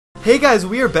Hey guys,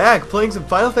 we are back playing some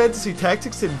Final Fantasy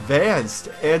Tactics Advanced,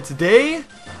 and today,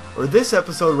 or this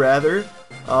episode rather,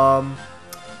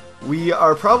 we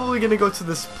are probably going to go to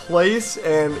this place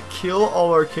and kill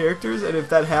all our characters, and if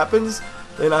that happens,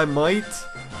 then I might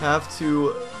have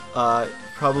to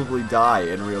probably die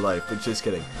in real life, but just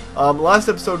kidding. Last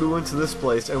episode we went to this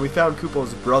place and we found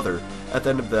Kupo's brother at the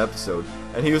end of the episode,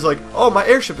 and he was like, oh, my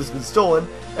airship has been stolen,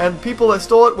 and people that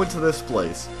stole it went to this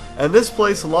place. And this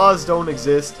place, laws don't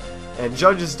exist, and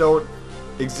judges don't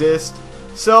exist,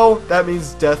 so that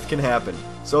means death can happen.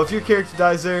 So if your character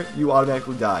dies there, you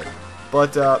automatically die.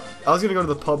 But I was going to go to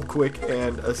the pub quick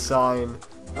and assign,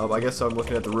 I guess I'm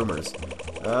looking at the rumors.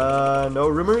 No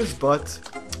rumors, but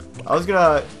I was going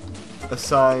to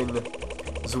assign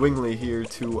Zwingli here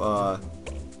to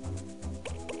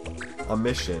a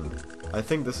mission. I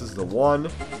think this is the one.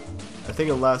 I think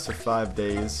it lasts for 5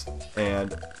 days,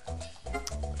 and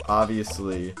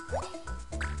obviously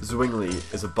Zwingli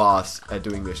is a boss at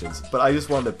doing missions, but I just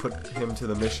wanted to put him to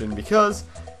the mission because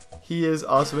he is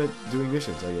awesome at doing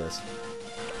missions, I guess.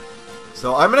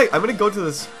 So I'm gonna go to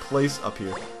this place up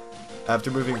here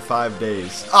after moving 5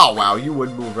 days. Oh wow, you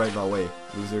wouldn't move right in my way,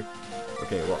 loser.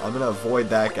 Okay, well I'm gonna avoid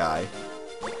that guy,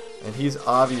 and he's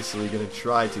obviously gonna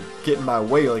try to get in my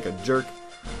way like a jerk.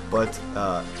 But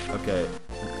okay,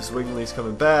 Zwingli's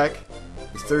coming back.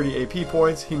 He's 30 AP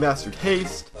points. He mastered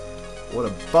haste. What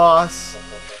a boss.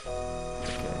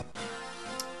 Okay.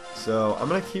 So, I'm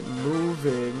gonna keep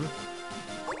moving.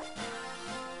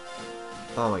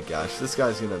 Oh my gosh, this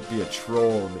guy's gonna be a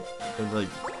troll and like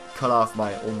cut off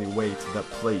my only way to that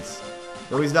place.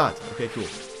 No, he's not. Okay, cool.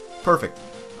 Perfect.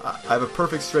 I have a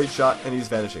perfect straight shot and he's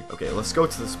vanishing. Okay, let's go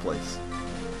to this place.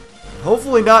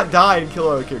 Hopefully not die and kill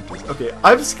our characters. Okay,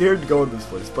 I'm scared to go in this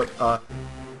place, but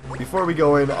before we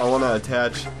go in, I want to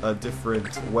attach a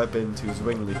different weapon to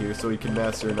Zwingli here so he can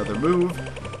master another move.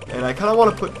 And I kind of want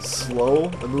to put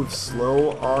the move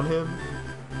slow on him,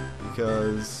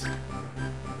 because,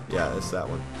 yeah, it's that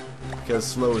one. Because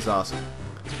slow is awesome.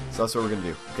 So that's what we're going to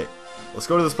do. Okay, let's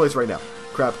go to this place right now.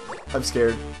 Crap, I'm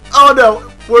scared. Oh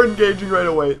no, we're engaging right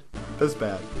away. That's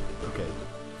bad. Okay.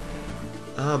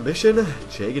 Mission,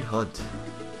 Jagged Hunt.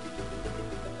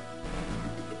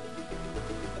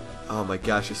 Oh my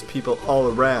gosh, there's people all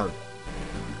around.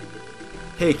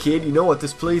 Hey kid, you know what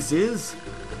this place is?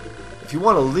 If you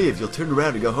want to live, you'll turn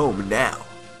around and go home now.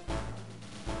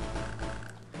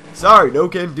 Sorry, no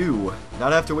can do.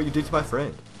 Not after what you did to my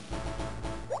friend.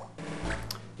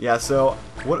 Yeah, so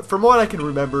from what I can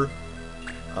remember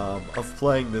of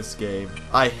playing this game,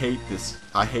 I hate this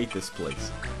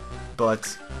place.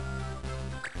 But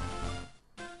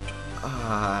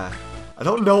I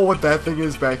don't know what that thing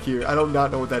is back here. I do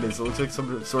not know what that is. It looks like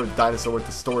some sort of dinosaur with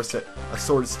a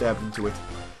sword stabbed into it.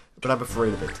 But I'm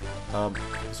afraid of it.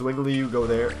 Zwingli, you go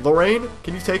there. Lorraine,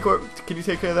 can you take care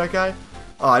of that guy?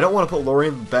 Oh, I don't want to put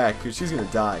Lorraine back because she's gonna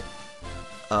die.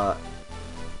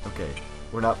 Okay,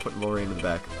 we're not putting Lorraine in the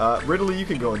back. Ridley, you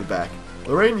can go in the back.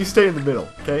 Lorraine, you stay in the middle.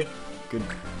 Okay, good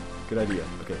idea.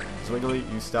 Okay, Zwingli,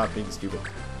 you stop being stupid.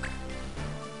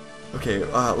 Okay,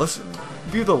 let's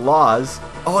view the laws.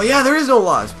 Oh yeah, there is no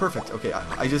laws. Perfect. Okay,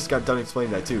 I just got done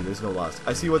explaining that too. There's no laws.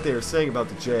 I see what they are saying about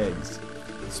the Jags.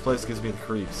 This place gives me the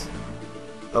creeps.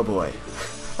 Oh boy.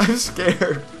 I'm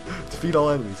scared. Defeat all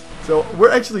enemies. So,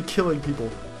 we're actually killing people.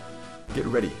 Get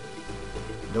ready.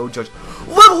 No judge.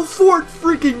 Level 4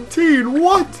 freaking teen!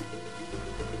 What?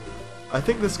 I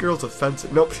think this girl's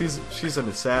offensive. Nope, she's an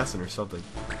assassin or something.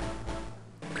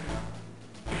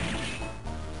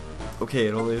 Okay,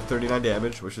 it only did 39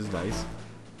 damage, which is nice.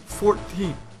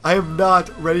 14. I am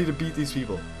not ready to beat these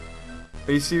people.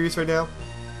 Are you serious right now?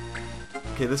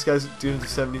 Okay, this guy's doing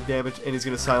 70 damage, and he's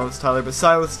gonna silence Tyler, but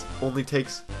silence only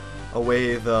takes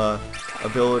away the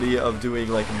ability of doing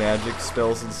like magic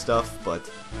spells and stuff. But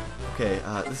okay,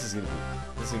 this is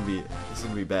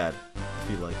gonna be bad. I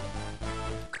feel like.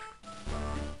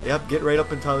 Yep, get right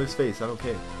up in Tyler's face. I don't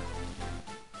care.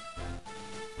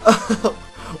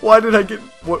 Why did I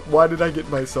get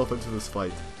myself into this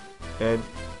fight? And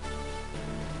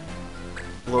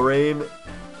Lorraine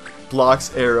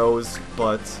blocks arrows,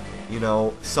 but you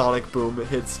know, Sonic Boom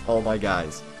hits all my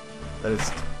guys. That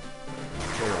is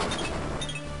terrible.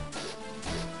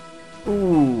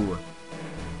 Ooh.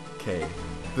 Okay.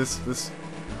 This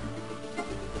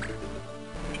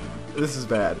is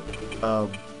bad.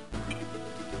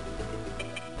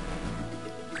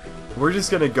 We're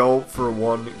just gonna go for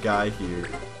one guy here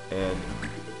and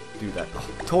do that. Oh,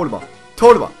 Totema!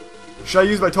 Totema! Should I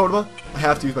use my Totema? I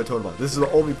have to use my Totema. This is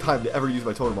the only time to ever use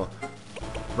my Totema.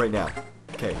 Right now.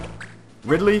 Okay.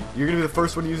 Ridley, you're gonna be the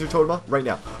first one to use your Totema right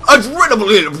now.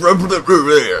 Adrenaline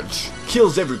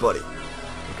kills everybody.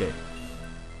 Okay.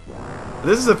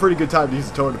 This is a pretty good time to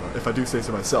use the Totema, if I do say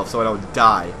so myself, so I don't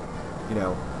die. You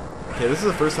know. Okay, this is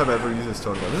the first time I ever used this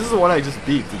Totema. This is the one I just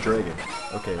beat, the dragon.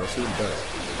 Okay, let's see what he does.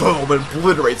 Boom! It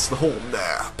obliterates the whole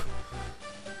map.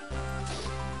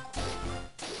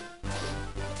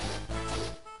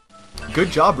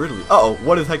 Good job, Ridley. Uh-oh,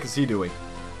 what the heck is he doing?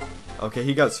 Okay,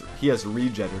 he has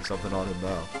regen or something on him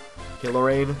now. Okay,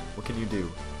 Lorraine, what can you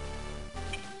do?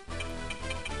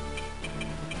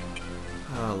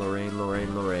 Ah, Lorraine.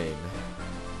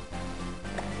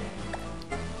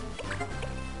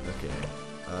 Okay,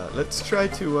 let's try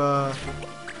to, I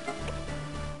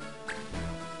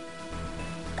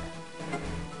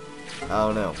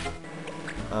don't know.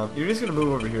 You're just gonna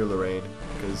move over here, Lorraine,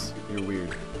 because you're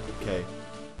weird. Okay.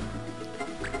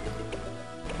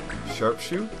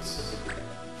 Sharpshoots.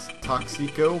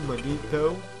 Toxico,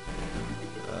 Manito.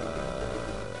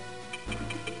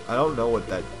 I don't know what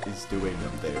that is doing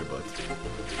up there, but...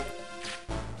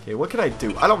 Okay, what can I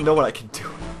do? I don't know what I can do.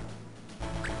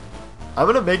 I'm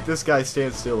gonna make this guy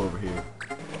stand still over here.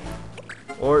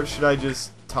 Or should I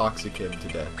just toxic him to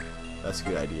death? That's a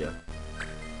good idea.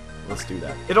 Let's do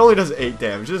that. It only does 8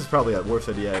 damage. This is probably the worst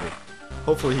idea ever.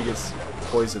 Hopefully he gets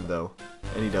poisoned, though.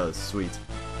 And he does. Sweet.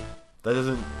 That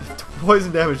doesn't...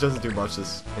 Poison damage doesn't do much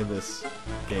in this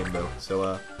game, though. So,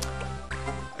 I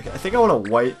think I want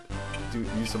to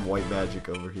use some white magic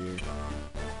over here.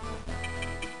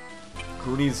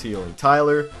 Who needs healing?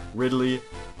 Tyler, Ridley,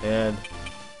 and...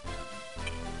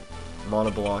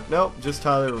 Monoblanc. Nope, just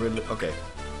Tyler, Ridley. Okay.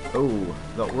 Oh,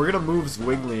 no, we're gonna move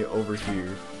Zwingli over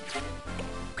here.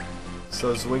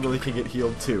 So Zwingli can get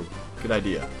healed, too. Good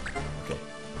idea. Okay.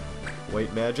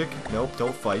 White magic. Nope,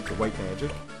 don't fight the white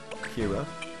magic. Kira,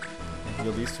 and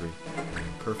heal these 3.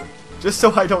 Perfect. Just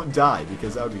so I don't die,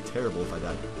 because that would be terrible if I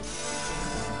died.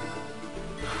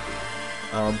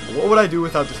 What would I do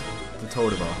without the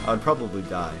Totema? I'd probably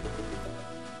die.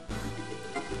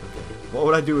 Okay. What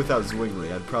would I do without Zwingli?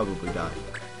 I'd probably die.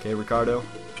 Okay, Ricardo,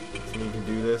 think you can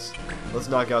do this? Let's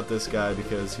knock out this guy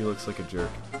because he looks like a jerk.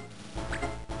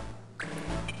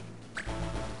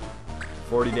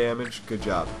 40 damage. Good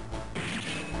job.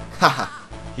 Haha.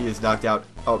 He is knocked out.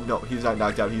 Oh, no, he's not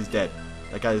knocked out. He's dead.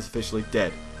 That guy is officially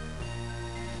dead.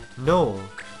 No.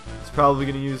 He's probably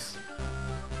going to use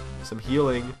some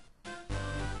healing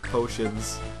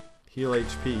potions. Heal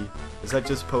HP. Is that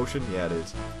just potion? Yeah, it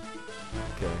is.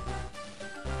 Okay.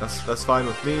 That's fine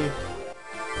with me.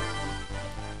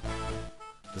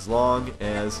 As long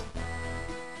as,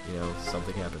 you know,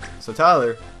 something happens. So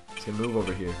Tyler is going to move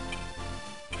over here.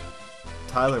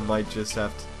 Tyler might just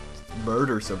have to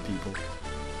murder some people.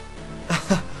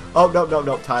 Oh,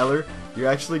 no, Tyler, you're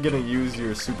actually gonna use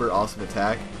your super awesome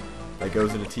attack that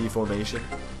goes into T formation?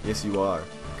 Yes, you are.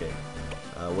 Okay.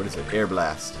 What is it? Air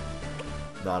Blast.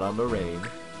 Not on Lorraine.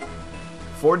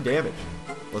 4 damage.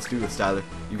 Let's do this, Tyler.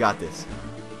 You got this.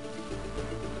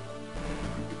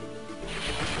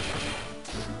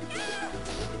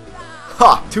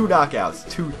 Ha! 2 knockouts.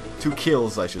 Two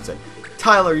kills, I should say.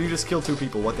 Tyler, you just killed 2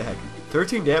 people. What the heck?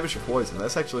 13 damage for poison.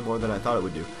 That's actually more than I thought it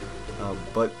would do.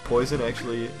 But poison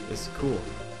actually is cool.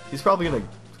 He's probably gonna...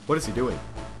 What is he doing?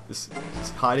 Just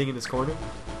hiding in his corner?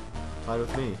 Fine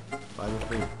with me. Fine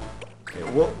with me. Okay,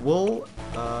 we'll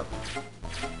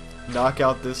knock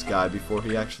out this guy before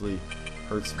he actually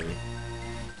hurts me.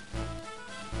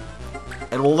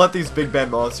 And we'll let these big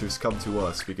bad monsters come to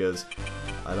us because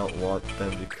I don't want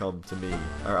them to come to me.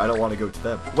 Or I don't want to go to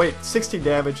them. Wait, 16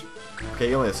 damage. Okay,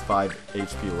 he only has 5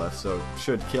 HP left, so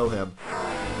should kill him.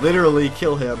 Literally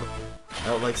kill him. I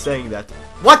don't like saying that.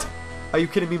 What? Are you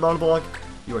kidding me, Monoblanc?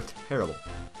 You are terrible.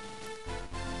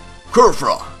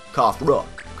 Kafra! Kafra!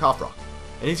 Kafra.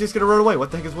 And he's just gonna run away.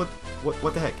 What the heck is what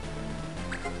the heck?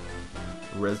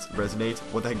 Resonate?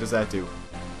 What the heck does that do?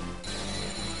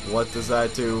 What does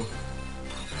that do?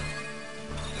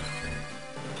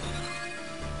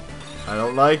 I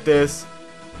don't like this.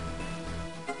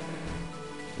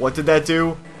 What did that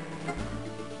do?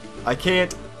 I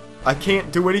can't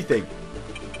do anything.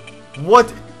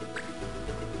 What?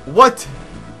 What?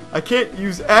 I can't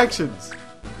use actions.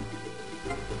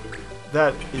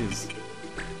 That is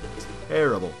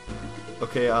terrible.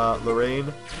 Okay,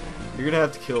 Lorraine, you're gonna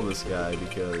have to kill this guy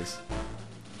because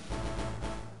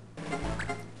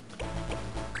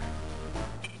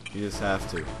you just have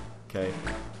to. Okay.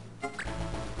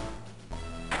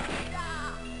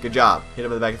 Good job. Hit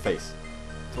him in the back of the face.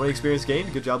 20 experience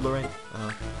gained. Good job, Lorraine.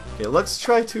 Okay, let's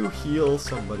try to heal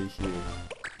somebody here.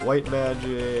 White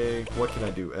magic. What can I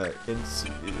do?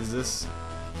 Is this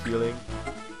healing?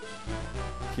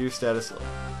 Q status.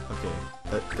 Okay,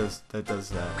 that does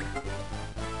that.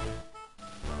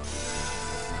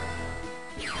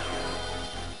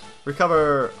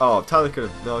 Recover. Oh, Tyler could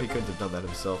have. No, he couldn't have done that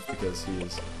himself because he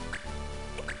is.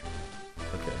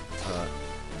 Okay.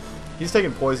 He's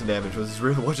taking poison damage,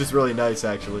 which is really nice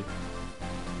actually,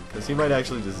 because he might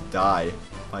actually just die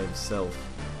by himself.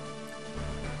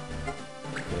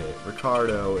 Okay,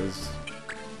 Ricardo is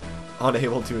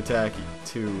unable to attack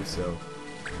too, so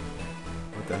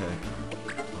what the heck?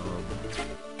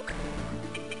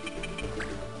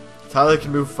 Tyler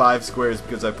can move 5 squares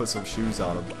because I put some shoes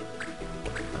on him.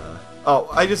 Oh,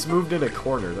 I just moved in a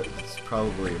corner. That's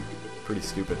probably pretty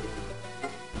stupid.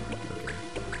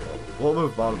 Okay, well, we'll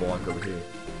move Monoblanc over here.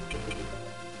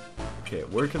 Okay,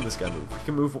 where can this guy move? He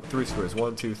can move 3 squares.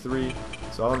 1, 2, 3.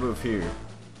 So I want to move here.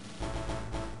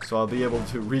 So I'll be able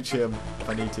to reach him if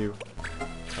I need to.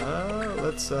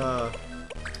 Let's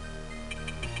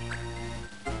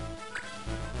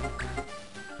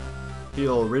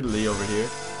heal Ridley over here.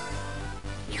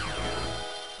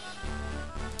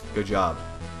 Good job.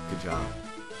 Good job.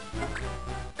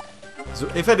 So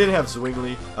if I didn't have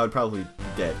Zwingli, I would probably be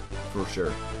dead for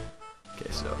sure.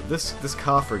 Okay, so this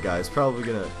coffer guy is probably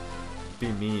gonna be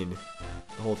mean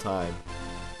the whole time.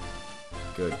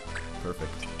 Good.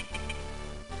 Perfect.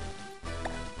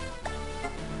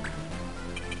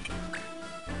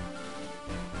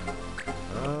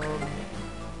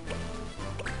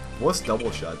 What's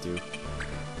double shot do?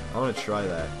 I want to try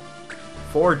that.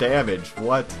 4 damage.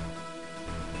 What?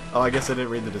 Oh, I guess I didn't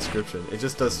read the description. It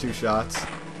just does 2 shots.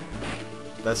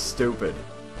 That's stupid.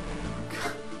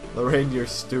 Lorraine, you're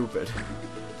stupid.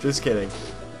 Just kidding.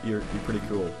 You're pretty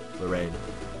cool, Lorraine.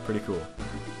 Pretty cool.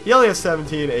 He only has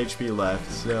 17 HP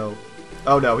left, so...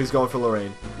 Oh no, he's going for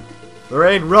Lorraine.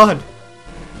 Lorraine, run!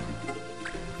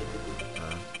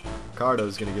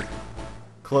 Ricardo's gonna get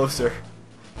closer.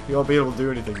 He won't be able to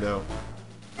do anything though.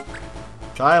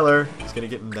 Tyler is gonna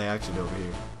get in the action over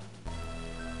here.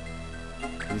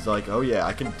 He's like, oh yeah,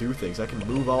 I can do things. I can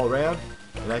move all around,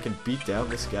 and I can beat down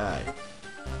this guy.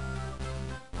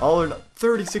 All in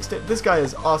 36. This guy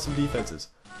has awesome defenses.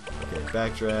 Okay,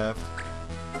 backdraft.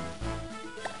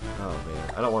 Oh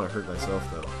man, I don't want to hurt myself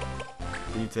though.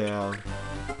 Beat down.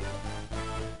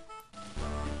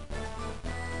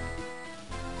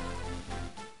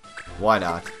 Why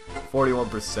not?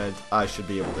 41%. I should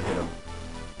be able to hit him.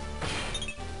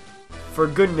 For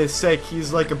goodness sake,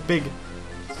 he's like a big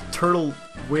turtle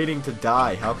waiting to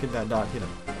die. How can that not hit him?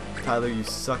 Tyler, you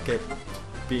suck at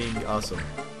being awesome.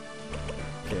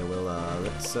 Okay, well,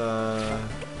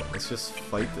 let's just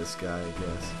fight this guy, I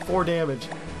guess. 4 damage.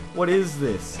 What is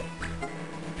this?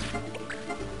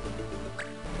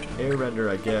 Air render,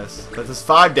 I guess. That does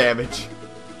 5 damage.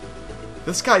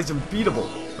 This guy's unbeatable.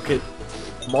 Okay,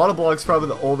 Monoblanc's probably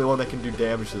the only one that can do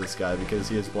damage to this guy because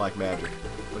he has black magic.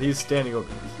 But he's standing over.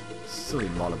 Silly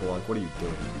Monoblanc, what are you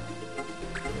doing?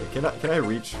 Okay, can I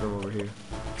reach from over here?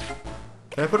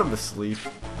 Can I put him to sleep?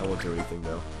 I won't do anything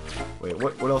though. Wait,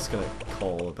 what else can I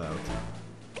call about?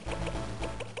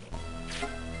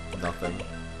 Nothing.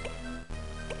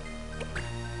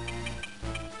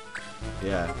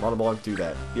 Yeah, Monoblanc, do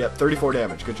that. Yep, 34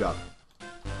 damage. Good job.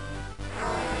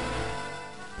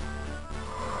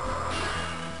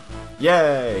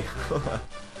 Yay!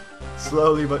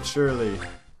 Slowly but surely.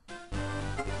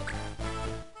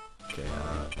 Okay,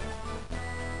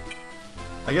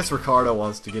 I guess Ricardo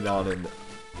wants to get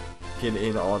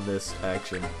in on this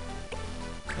action.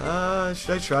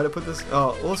 Should I try to put this?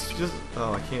 Oh, let's just.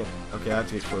 Oh, I can't. Okay, I have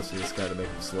to get close to this guy to make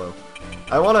him slow.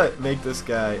 I want to make this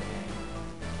guy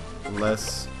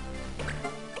less.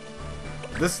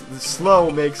 This slow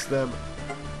makes them.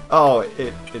 Oh,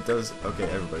 it does. Okay,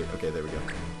 everybody. Okay, there we go.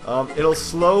 It'll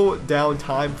slow down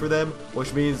time for them,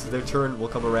 which means their turn will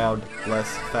come around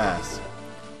less fast.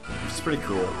 Which is pretty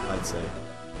cool, I'd say.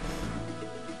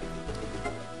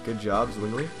 Good job,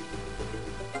 Zwingli.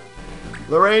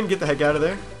 Lorraine, get the heck out of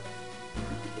there.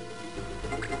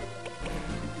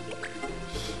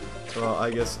 Well,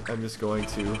 I guess I'm just going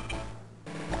to...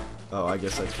 Oh, I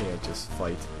guess I can't just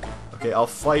fight. Okay, I'll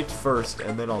fight first,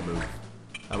 and then I'll move.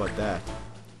 How about that?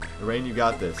 Lorraine, you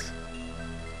got this.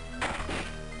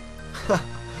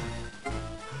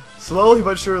 Slowly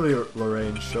but surely,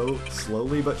 Lorraine.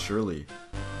 Slowly but surely.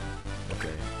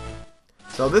 Okay.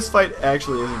 So this fight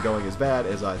actually isn't going as bad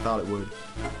as I thought it would,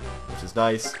 which is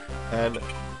nice. And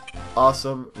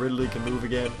awesome. Ridley can move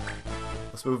again.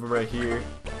 Let's move him right here.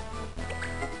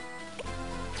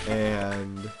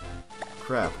 And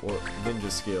crap, what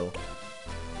ninja skill?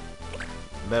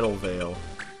 Metal Veil.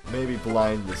 Maybe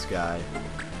blind this guy.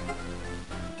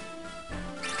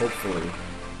 Hopefully.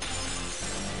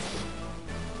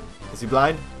 Is he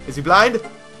blind? Is he blind?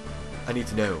 I need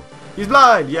to know. He's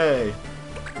blind! Yay!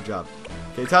 Good job.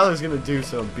 Okay, Tyler's gonna do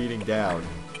some beating down.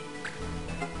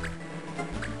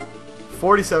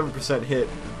 47% hit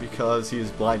because he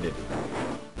is blinded,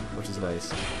 which is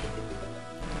nice.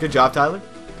 Good job, Tyler.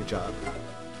 Good job.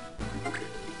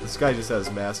 This guy just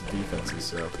has massive defenses,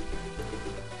 so.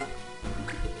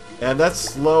 And that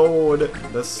slowed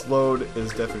is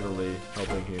definitely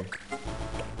helping here.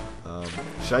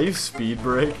 Should I use speed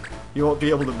break? He won't be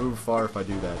able to move far if I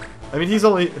do that. I mean,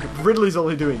 Ridley's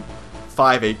only doing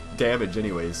 5-8 damage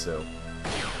anyways, so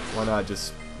why not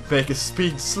just make his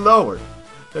speed slower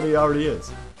than he already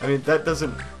is? I mean, that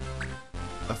doesn't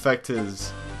affect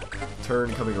his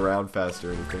turn coming around faster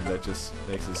or anything. That just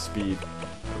makes his speed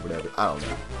or whatever. I don't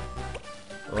know.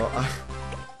 Well,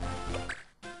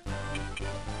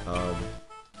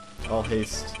 I'll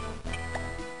haste.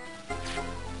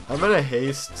 I'm gonna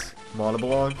haste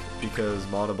Monoblanc because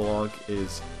Monoblanc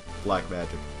is black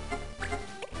magic.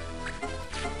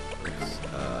 Oops,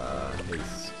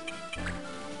 haste.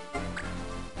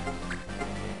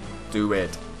 Do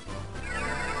it.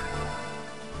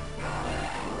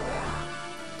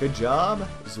 Good job,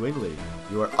 Zwingli.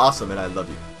 You are awesome and I love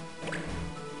you.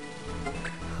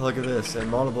 Look at this, and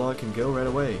Monoblanc can go right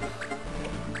away.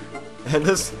 And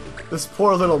this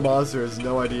poor little monster has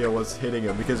no idea what's hitting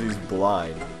him because he's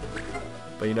blind.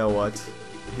 But you know what?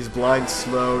 He's blind,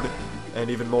 slowed, and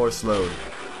even more slowed.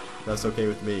 That's okay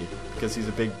with me, because he's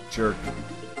a big jerk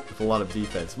with a lot of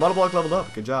defense. Monoblanc leveled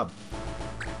up. Good job.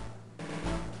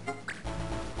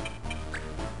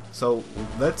 So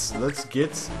let's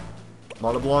get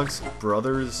Monoblanc's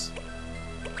brother's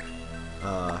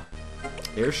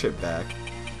airship back.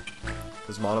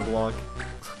 Because Monoblanc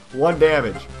 1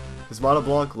 damage. Because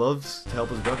Monoblanc loves to help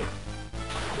his brother.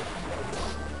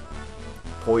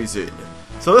 Poison.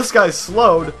 So this guy's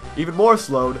slowed, even more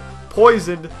slowed,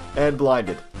 poisoned, and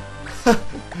blinded.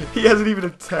 He hasn't even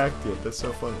attacked yet. That's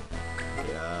so funny.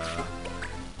 Yeah.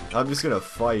 I'm just gonna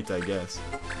fight, I guess.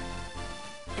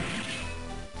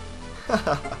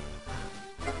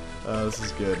 This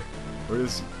is good.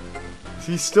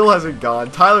 He still hasn't gone.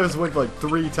 Tyler's went like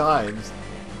 3 times.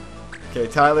 Okay,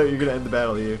 Tyler, you're gonna end the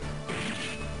battle here.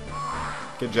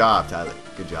 Good job, Tyler.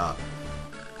 Good job.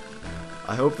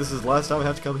 I hope this is the last time I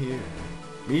have to come here.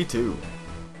 Me too.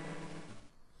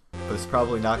 But it's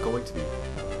probably not going to be.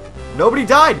 Nobody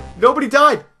died! Nobody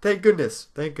died! Thank goodness.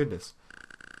 Thank goodness.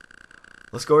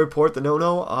 Let's go report the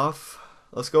no-no off.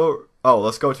 Let's go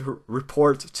to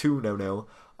report to no-no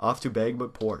off to Bagman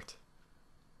Port.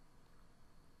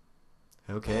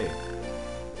 Okay.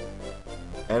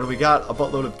 And we got a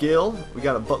buttload of gil, we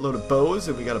got a buttload of bows,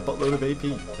 and we got a buttload of AP.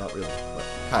 Not really, but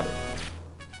kind of.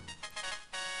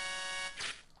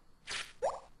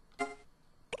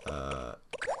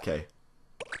 Okay.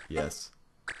 Yes.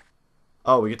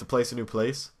 Oh, we get to place a new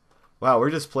place? Wow,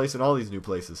 we're just placing all these new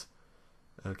places.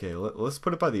 Okay, let's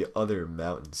put it by the other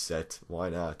mountain set. Why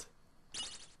not?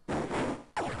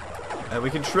 And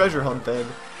we can treasure hunt then.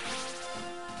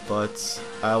 But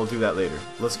I'll do that later.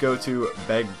 Let's go to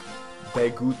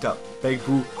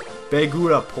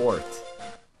Bagura Port.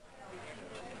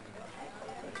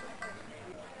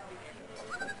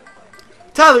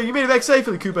 Tyler, you made it back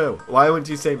safely, Kupo. Why wouldn't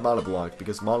you say Monoblanc?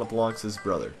 Because Monoblanc's his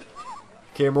brother.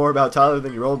 Care more about Tyler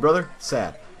than your own brother?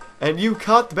 Sad. And you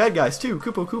caught the bad guys too.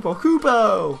 Kupo, Kupo,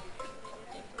 Kupo!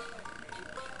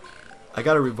 I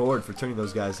got a reward for turning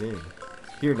those guys in.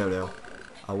 Here, No-No.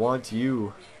 I want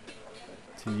you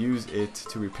to use it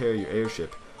to repair your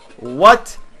airship.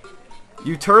 What?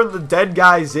 You turned the dead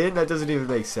guys in? That doesn't even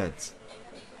make sense.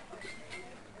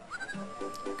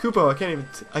 Kupo,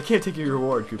 I can't take your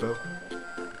reward, Kupo.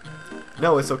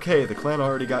 No, it's okay. The clan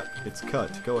already got its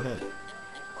cut. Go ahead.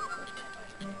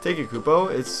 Take it,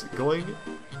 Kupo. It's going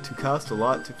to cost a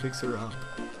lot to fix her up.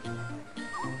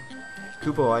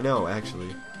 Kupo, I know,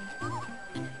 actually.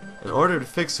 In order to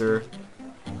fix her,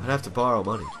 I'd have to borrow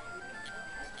money.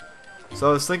 So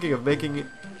I was thinking of making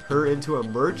her into a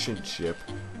merchant ship.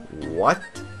 What?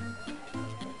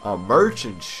 A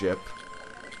merchant ship?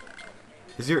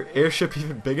 Is your airship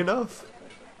even big enough?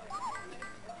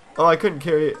 Oh, I couldn't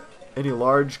carry any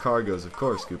large cargoes, of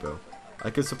course, Kupo. I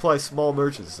could supply small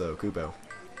merchants, though, Kupo.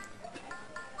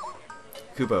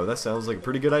 Kupo, that sounds like a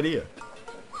pretty good idea.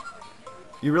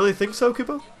 You really think so,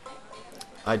 Kupo?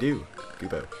 I do,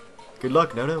 Kupo. Good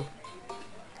luck, No-No.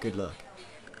 Good luck.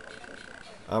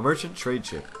 A merchant trade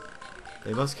ship.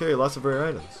 They must carry lots of rare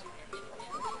items.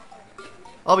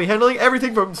 I'll be handling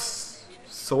everything from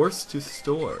source to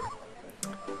store.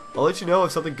 I'll let you know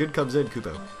if something good comes in,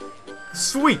 Kupo.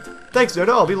 Sweet! Thanks,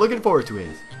 No-No. I'll be looking forward to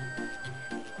it.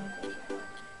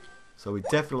 So we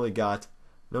definitely got,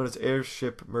 known as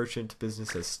airship merchant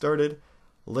business has started.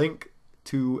 Link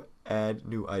to add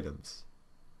new items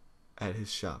at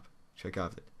his shop. Check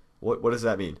out it. What does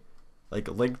that mean? Like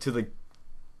link to the...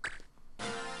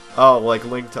 Oh, like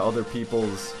link to other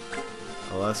people's...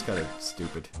 Oh, that's kind of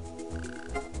stupid.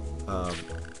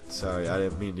 Sorry, I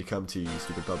didn't mean to come to you, you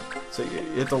stupid bub. So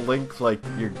you have to link, like,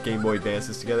 your Game Boy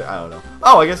Advances together? I don't know.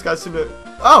 Oh, I guys got some...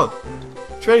 Oh!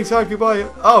 Trading sorry, people.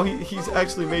 Oh, he's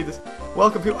actually made this.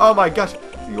 Welcome, people. Oh my gosh.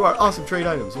 You are awesome. Trade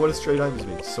items. What does trade items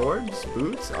mean? Swords?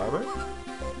 Boots? Armor?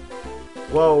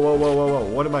 Whoa, whoa, whoa, whoa, whoa.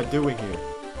 What am I doing here?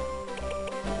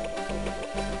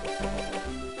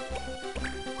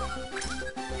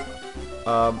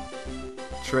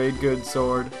 Trade good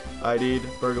sword. ID'd.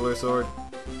 Burglar sword.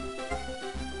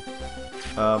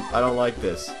 I don't like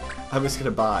this. I'm just gonna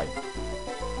buy.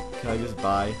 Can I just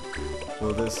buy?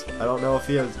 Will this... I don't know if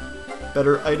he has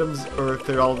better items or if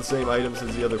they're all the same items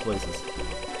as the other places.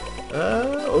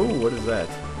 Oh, what is that?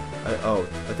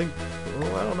 I think...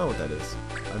 Oh, I don't know what that is.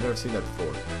 I've never seen that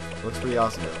before. Looks pretty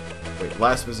awesome though. Wait,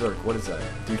 Last Berserk. What is that?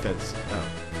 Defense. Oh.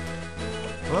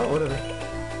 Well, whatever.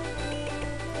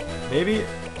 Maybe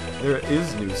there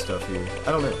is new stuff here.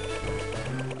 I don't know.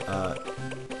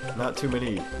 Not too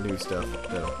many new stuff,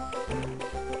 though.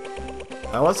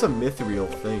 I want some mithril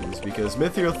things, because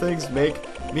mithril things make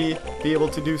me be able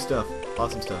to do stuff.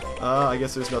 Awesome stuff. I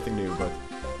guess there's nothing new, but...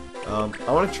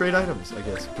 I want to trade items, I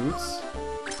guess. Boots?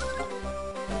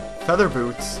 Feather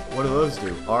boots? What do those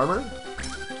do? Armor?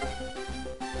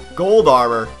 Gold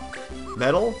armor?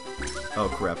 Metal? Oh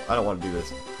crap, I don't want to do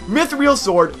this. Mithril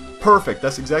sword! Perfect,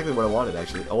 that's exactly what I wanted,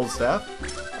 actually. Old staff?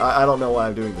 I don't know why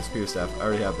I'm doing the spear staff. I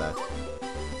already have that.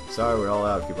 Sorry, we're all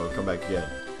out, people. Come back again.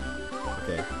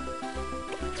 Okay.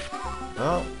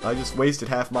 Well, I just wasted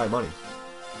half my money.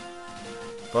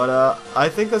 But, I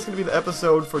think that's going to be the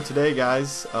episode for today,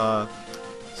 guys. So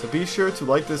be sure to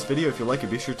like this video if you like it.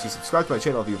 Be sure to subscribe to my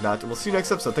channel if you have not. And we'll see you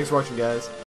next episode. Thanks for watching, guys.